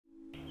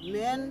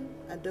Men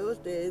at those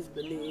days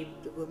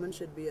believed the woman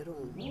should be at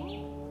home.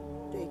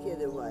 Take care of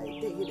the wife,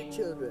 take care of the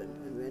children,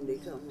 and when they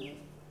come home,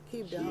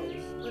 keep the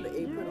house, put an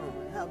apron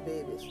on, have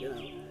babies, you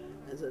know.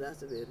 And so that's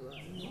the way it was.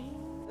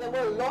 There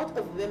were a lot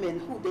of women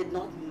who did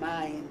not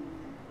mind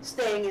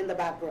staying in the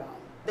background.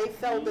 They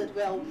felt that,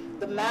 well,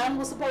 the man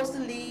was supposed to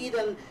lead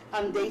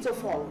and they to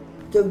follow.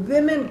 The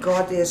women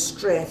got their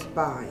strength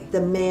by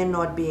the men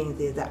not being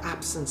there, the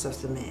absence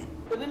of the men.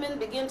 The women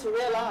began to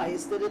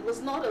realize that it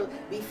was not a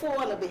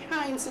before and a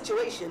behind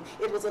situation,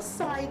 it was a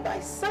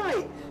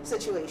side-by-side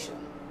situation.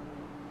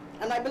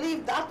 And I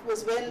believe that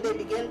was when they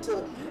began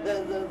to,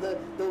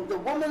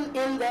 the woman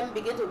in them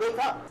began to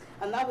wake up.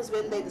 And that was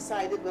when they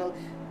decided, well,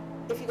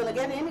 if you're going to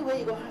get anywhere,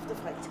 you're going to have to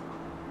fight.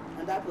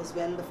 And that was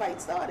when the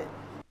fight started.